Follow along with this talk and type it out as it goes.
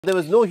There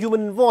was no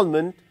human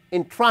involvement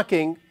in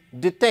tracking,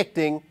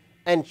 detecting,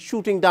 and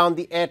shooting down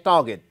the air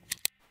target.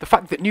 The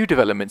fact that new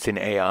developments in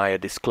AI are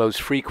disclosed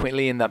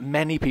frequently and that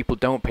many people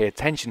don't pay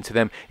attention to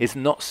them is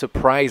not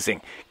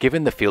surprising,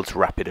 given the field's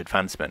rapid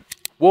advancement.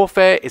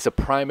 Warfare is a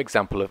prime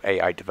example of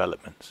AI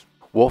developments.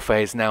 Warfare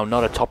is now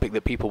not a topic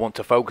that people want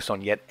to focus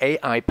on, yet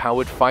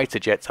AI-powered fighter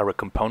jets are a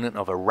component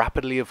of a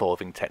rapidly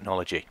evolving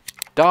technology.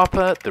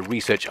 DARPA, the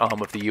research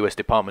arm of the US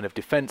Department of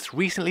Defense,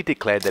 recently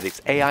declared that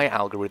its AI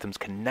algorithms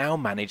can now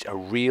manage a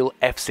real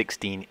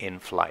F-16 in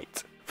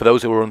flight. For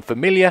those who are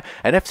unfamiliar,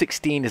 an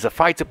F-16 is a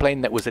fighter plane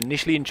that was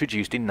initially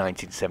introduced in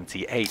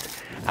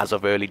 1978. As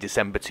of early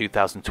December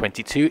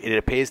 2022, it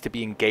appears to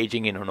be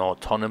engaging in an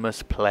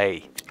autonomous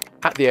play.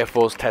 At the Air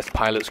Force Test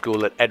Pilot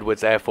School at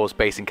Edwards Air Force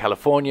Base in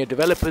California,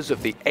 developers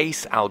of the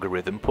ACE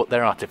algorithm put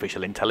their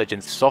artificial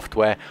intelligence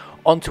software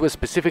onto a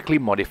specifically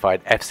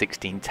modified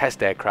F-16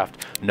 test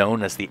aircraft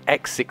known as the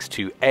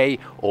X-62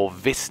 or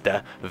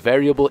Vista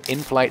Variable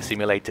In-Flight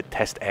Simulated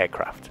Test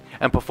Aircraft,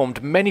 and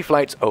performed many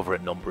flights over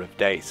a number of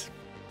days.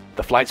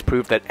 The flights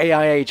proved that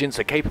AI agents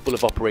are capable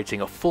of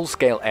operating a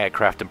full-scale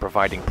aircraft and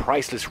providing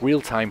priceless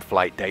real-time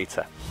flight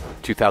data.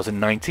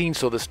 2019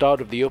 saw the start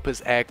of the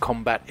UPA's Air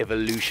Combat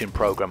Evolution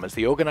program as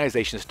the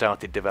organization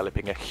started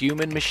developing a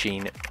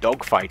human-machine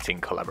dogfighting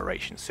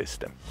collaboration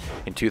system.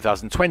 In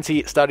 2020,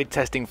 it started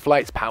testing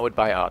flights powered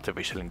by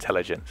artificial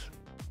intelligence.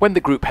 When the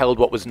group held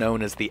what was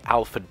known as the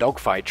Alpha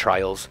Dogfight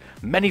trials,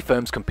 many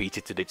firms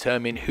competed to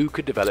determine who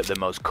could develop the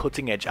most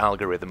cutting-edge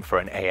algorithm for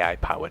an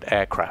AI-powered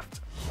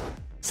aircraft.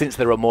 Since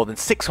there are more than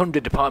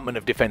 600 Department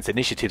of Defense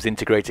initiatives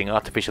integrating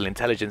artificial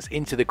intelligence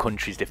into the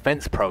country's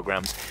defense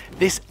programs,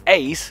 this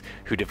ACE,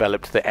 who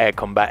developed the Air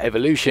Combat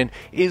Evolution,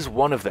 is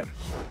one of them.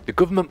 The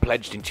government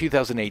pledged in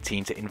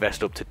 2018 to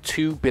invest up to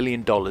 $2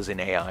 billion in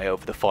AI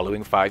over the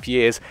following 5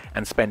 years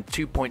and spent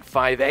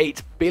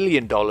 $2.58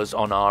 billion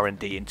on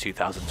R&D in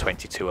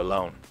 2022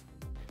 alone.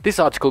 This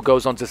article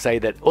goes on to say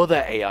that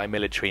other AI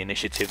military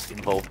initiatives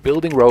involve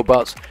building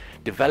robots,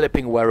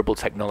 developing wearable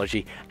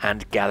technology,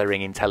 and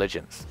gathering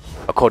intelligence.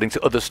 According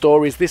to other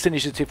stories, this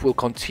initiative will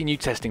continue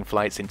testing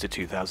flights into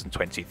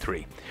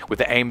 2023, with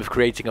the aim of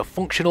creating a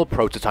functional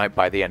prototype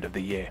by the end of the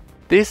year.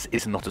 This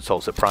is not at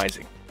all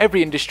surprising.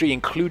 Every industry,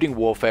 including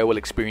warfare, will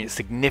experience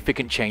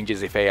significant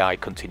changes if AI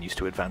continues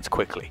to advance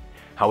quickly.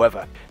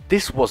 However,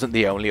 this wasn't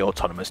the only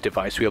autonomous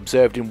device we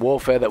observed in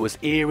warfare that was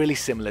eerily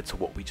similar to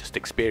what we just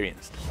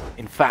experienced.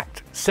 In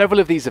fact, several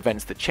of these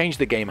events that changed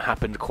the game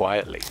happened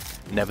quietly.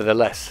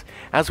 Nevertheless,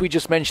 as we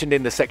just mentioned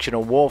in the section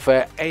on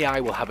warfare, AI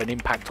will have an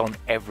impact on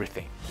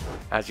everything.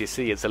 As you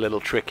see, it's a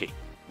little tricky.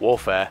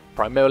 Warfare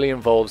primarily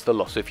involves the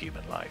loss of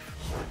human life.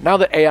 Now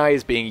that AI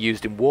is being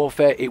used in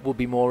warfare, it will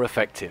be more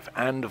effective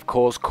and, of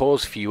course,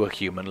 cause fewer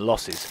human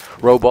losses.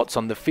 Robots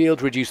on the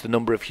field reduce the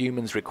number of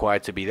humans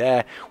required to be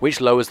there, which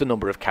lowers the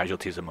number of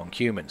casualties among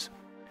humans.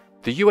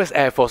 The US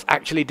Air Force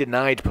actually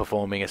denied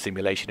performing a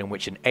simulation in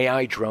which an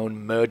AI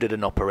drone murdered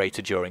an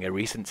operator during a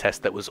recent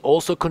test that was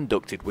also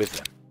conducted with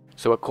them.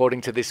 So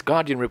according to this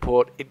Guardian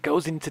report, it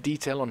goes into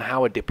detail on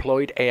how a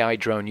deployed AI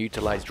drone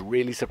utilized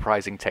really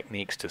surprising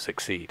techniques to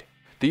succeed.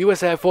 The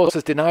US Air Force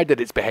has denied that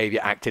its behavior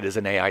acted as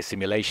an AI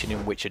simulation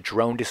in which a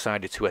drone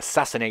decided to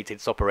assassinate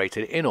its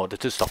operator in order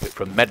to stop it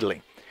from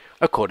meddling,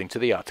 according to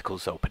the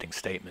article's opening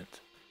statement.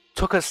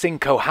 Tucker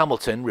Cinco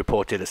Hamilton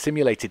reported a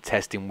simulated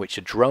test in which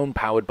a drone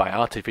powered by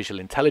artificial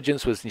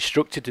intelligence was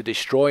instructed to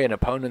destroy an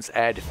opponent's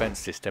air defense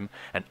system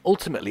and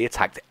ultimately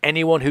attacked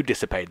anyone who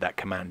disobeyed that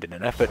command in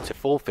an effort to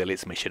fulfill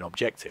its mission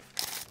objective.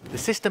 The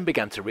system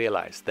began to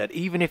realize that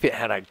even if it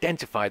had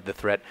identified the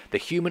threat, the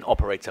human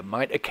operator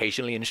might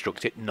occasionally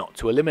instruct it not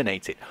to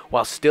eliminate it,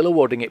 while still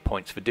awarding it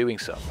points for doing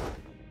so.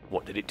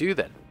 What did it do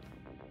then?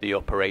 The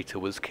operator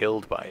was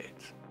killed by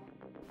it.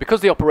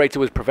 Because the operator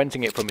was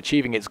preventing it from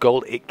achieving its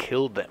goal, it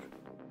killed them.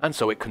 And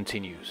so it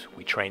continues.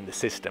 We train the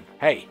system.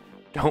 Hey,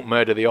 don't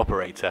murder the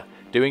operator.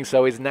 Doing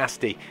so is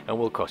nasty and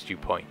will cost you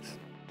points.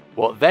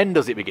 What then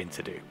does it begin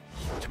to do?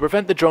 To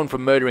prevent the drone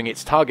from murdering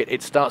its target,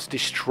 it starts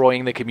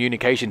destroying the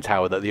communication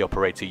tower that the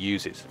operator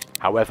uses.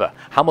 However,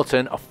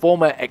 Hamilton, a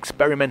former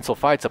experimental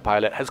fighter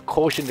pilot, has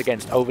cautioned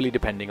against overly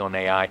depending on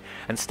AI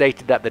and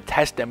stated that the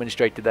test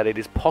demonstrated that it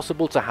is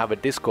possible to have a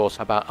discourse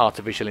about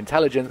artificial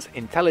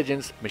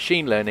intelligence,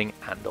 machine learning,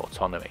 and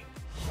autonomy.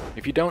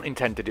 If you don't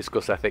intend to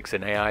discuss ethics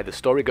in AI, the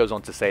story goes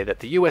on to say that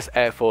the US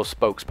Air Force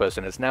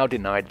spokesperson has now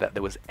denied that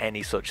there was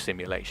any such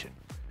simulation.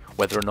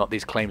 Whether or not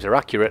these claims are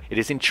accurate, it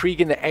is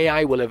intriguing that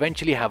AI will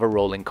eventually have a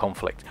role in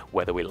conflict,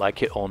 whether we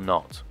like it or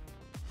not.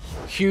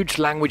 Huge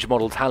language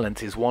model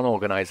talent is one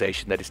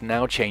organization that is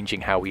now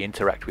changing how we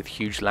interact with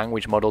huge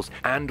language models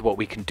and what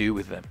we can do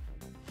with them.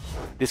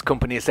 This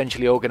company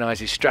essentially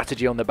organizes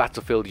strategy on the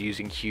battlefield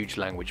using huge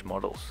language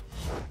models.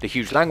 The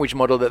huge language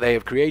model that they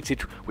have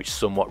created, which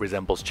somewhat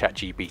resembles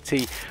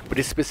ChatGPT, but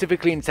is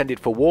specifically intended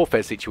for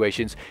warfare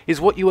situations,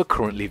 is what you are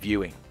currently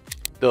viewing.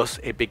 Thus,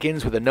 it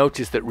begins with a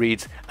notice that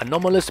reads,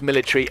 "Anomalous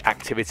military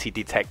activity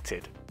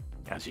detected,"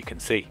 as you can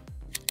see.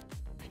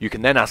 You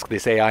can then ask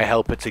this AI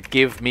helper to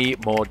give me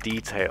more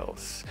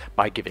details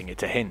by giving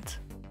it a hint.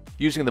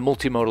 Using the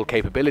multimodal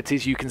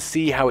capabilities, you can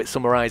see how it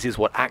summarizes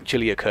what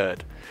actually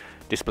occurred,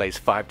 displays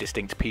 5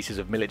 distinct pieces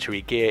of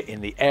military gear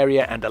in the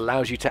area, and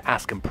allows you to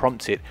ask and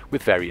prompt it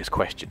with various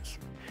questions.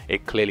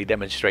 It clearly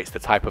demonstrates the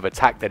type of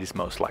attack that is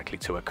most likely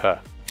to occur.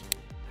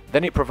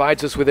 Then it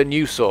provides us with a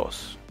new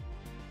source.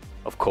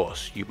 Of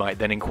course, you might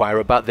then inquire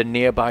about the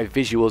nearby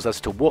visuals as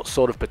to what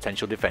sort of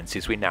potential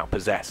defenses we now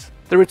possess.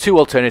 There are 2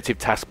 alternative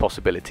task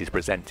possibilities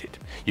presented.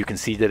 You can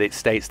see that it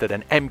states that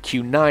an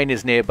MQ-9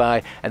 is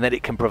nearby and that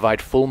it can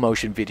provide full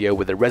motion video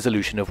with a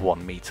resolution of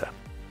 1 meter.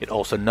 It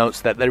also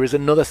notes that there is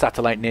another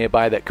satellite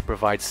nearby that could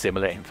provide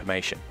similar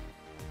information.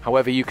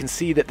 However, you can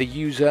see that the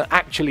user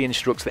actually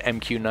instructs the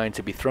MQ-9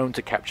 to be thrown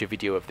to capture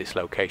video of this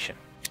location.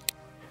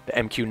 The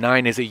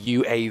MQ-9 is a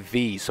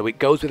UAV, so it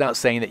goes without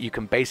saying that you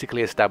can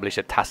basically establish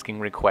a tasking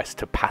request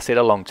to pass it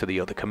along to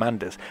the other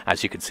commanders,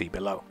 as you can see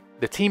below.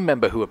 The team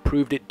member who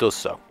approved it does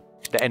so.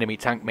 The enemy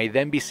tank may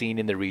then be seen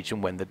in the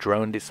region when the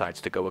drone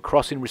decides to go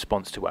across in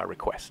response to our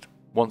request.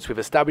 Once we've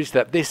established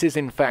that this is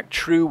in fact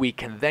true, we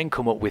can then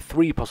come up with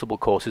 3 possible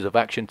courses of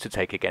action to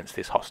take against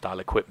this hostile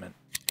equipment.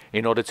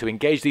 In order to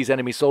engage these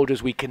enemy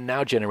soldiers, we can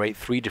now generate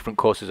 3 different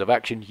courses of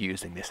action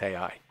using this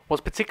AI.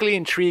 What's particularly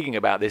intriguing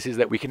about this is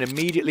that we can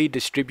immediately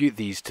distribute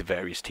these to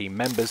various team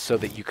members so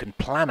that you can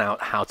plan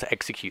out how to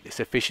execute this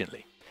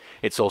efficiently.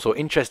 It's also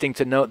interesting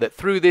to note that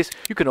through this,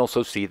 you can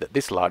also see that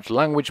this large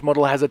language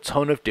model has a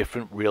ton of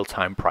different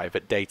real-time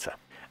private data.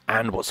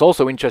 And what's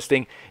also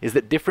interesting is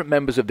that different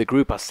members of the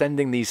group are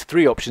sending these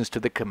 3 options to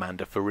the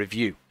commander for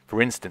review.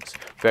 For instance,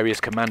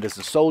 various commanders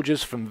and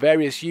soldiers from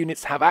various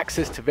units have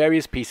access to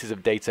various pieces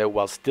of data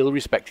while still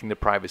respecting the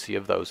privacy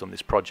of those on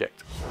this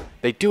project.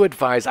 They do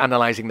advise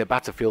analyzing the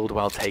battlefield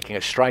while taking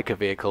a striker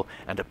vehicle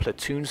and a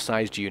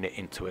platoon-sized unit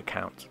into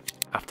account.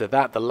 After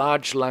that, the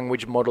large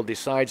language model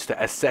decides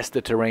to assess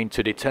the terrain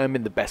to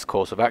determine the best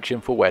course of action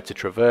for where to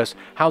traverse,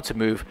 how to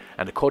move,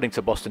 and according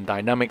to Boston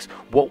Dynamics,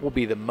 what will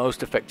be the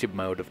most effective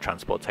mode of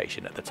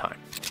transportation at the time.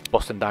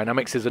 Boston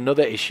Dynamics is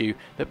another issue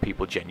that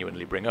people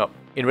genuinely bring up.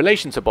 In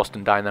relation to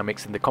Boston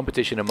Dynamics and the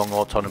competition among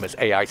autonomous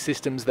AI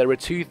systems, there are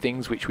 2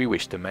 things which we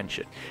wish to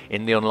mention.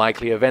 In the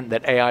unlikely event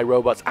that AI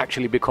robots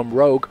actually become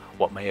rogue,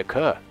 what may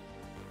occur?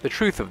 The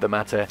truth of the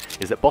matter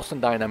is that Boston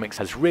Dynamics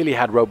has really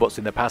had robots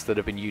in the past that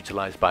have been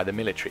utilized by the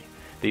military.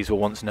 These were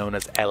once known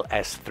as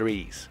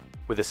LS-3s.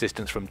 With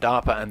assistance from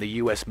DARPA and the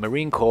US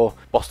Marine Corps,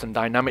 Boston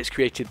Dynamics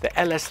created the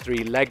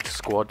LS-3 Legged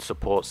Squad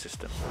Support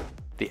System.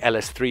 The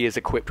LS-3 is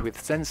equipped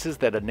with sensors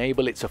that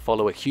enable it to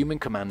follow a human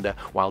commander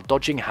while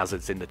dodging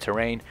hazards in the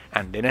terrain,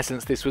 and in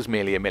essence this was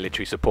merely a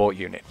military support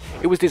unit.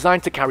 It was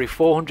designed to carry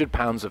 400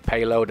 pounds of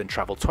payload and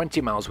travel 20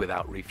 miles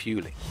without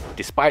refueling.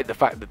 Despite the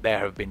fact that there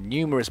have been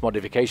numerous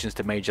modifications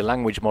to major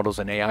language models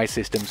and AI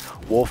systems,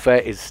 warfare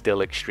is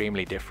still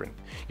extremely different.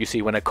 You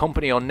see, when a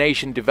company or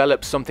nation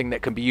develops something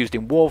that can be used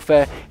in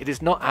warfare, it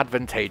is not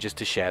advantageous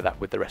to share that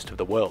with the rest of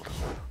the world.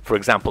 For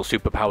example,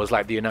 superpowers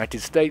like the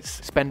United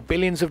States spend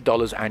billions of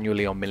dollars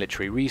annually on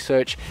military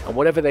research, and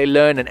whatever they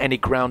learn and any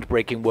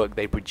groundbreaking work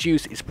they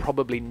produce is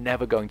probably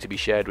never going to be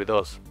shared with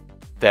us.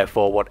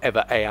 Therefore,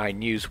 whatever AI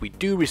news we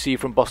do receive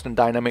from Boston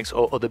Dynamics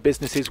or other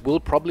businesses, we'll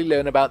probably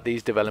learn about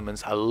these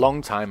developments a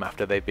long time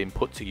after they've been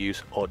put to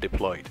use or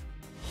deployed.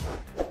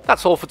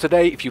 That's all for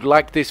today. If you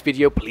liked this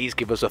video, please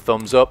give us a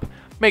thumbs up.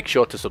 Make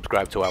sure to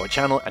subscribe to our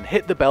channel and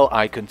hit the bell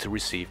icon to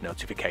receive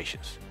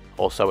notifications.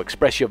 Also,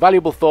 express your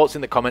valuable thoughts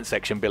in the comment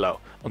section below.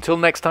 Until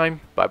next time,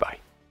 bye bye.